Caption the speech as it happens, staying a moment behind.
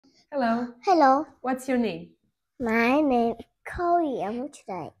Hello. Hello, What's your name? my name is Chloe.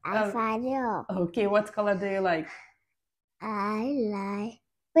 Today I 5 years old. Okay, what color do you like? I like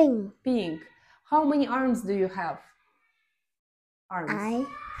pink. Pink. How many arms do you have? Arms. I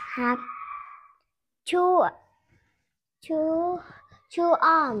have two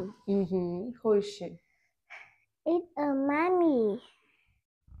arms. Who is she? It's a mommy.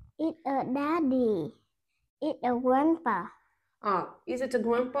 It's a daddy. It's a grandpa. Is it a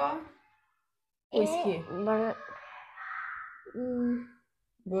grandpa? Who is he?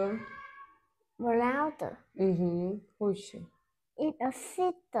 Brother. Who is she? It's a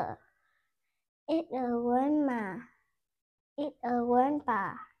sister. It's a grandma. It's a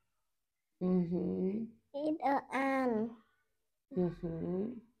grandpa. It's a aunt.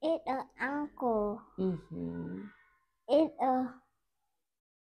 It's a uncle. It's a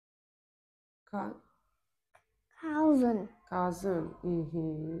cousin.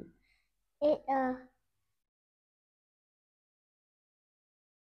 It's a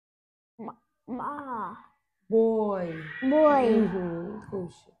Boy. Who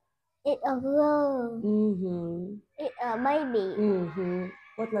is she? It's a girl. It's a baby.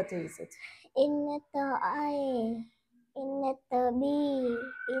 What letter is it? In letter A, in letter B,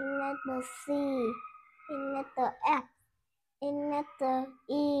 in letter C, in letter F, in letter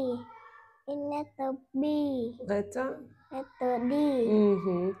E, in letter B, Letter? letter D.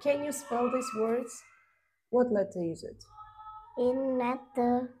 Can you spell these words? What letter is it? In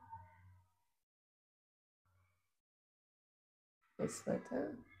letter This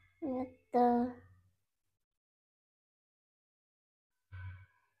letter?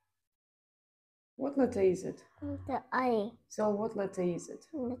 What letter is it? Letter A. So what letter is it?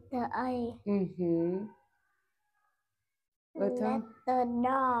 Letter A. Letter? Letter D.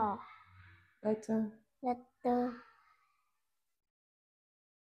 Letter? Letter.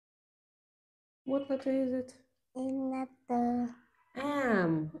 What letter is it? In letter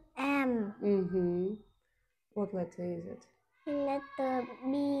M. M. What letter is it? In letter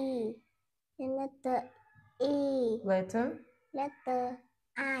B. In letter E. Letter? Letter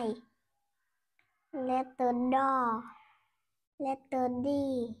I. Letter D. Letter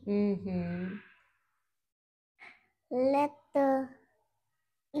D. Letter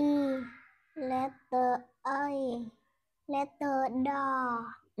E. Letter A. Letter D.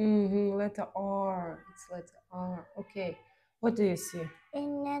 Letter R. It's letter R. Okay. What do you see?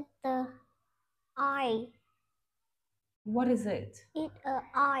 In letter I. What is it? It's a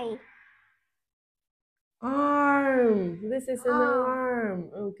I. Arm. This is an arm.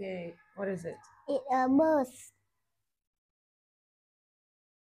 Okay. What is it? It's a bird.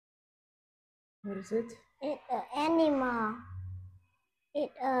 What is it? It's an animal.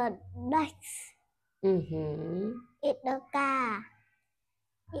 It's a duck. It's a car.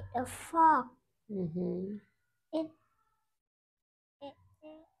 It's a frog. It's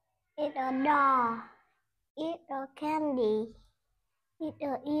a dog. It's a candy. It's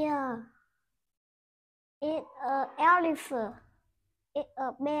a ear. It's a elephant. It's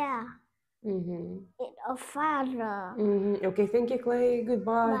a bear. It's a father. Okay, thank you, Clay.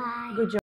 Goodbye. Bye. Good job.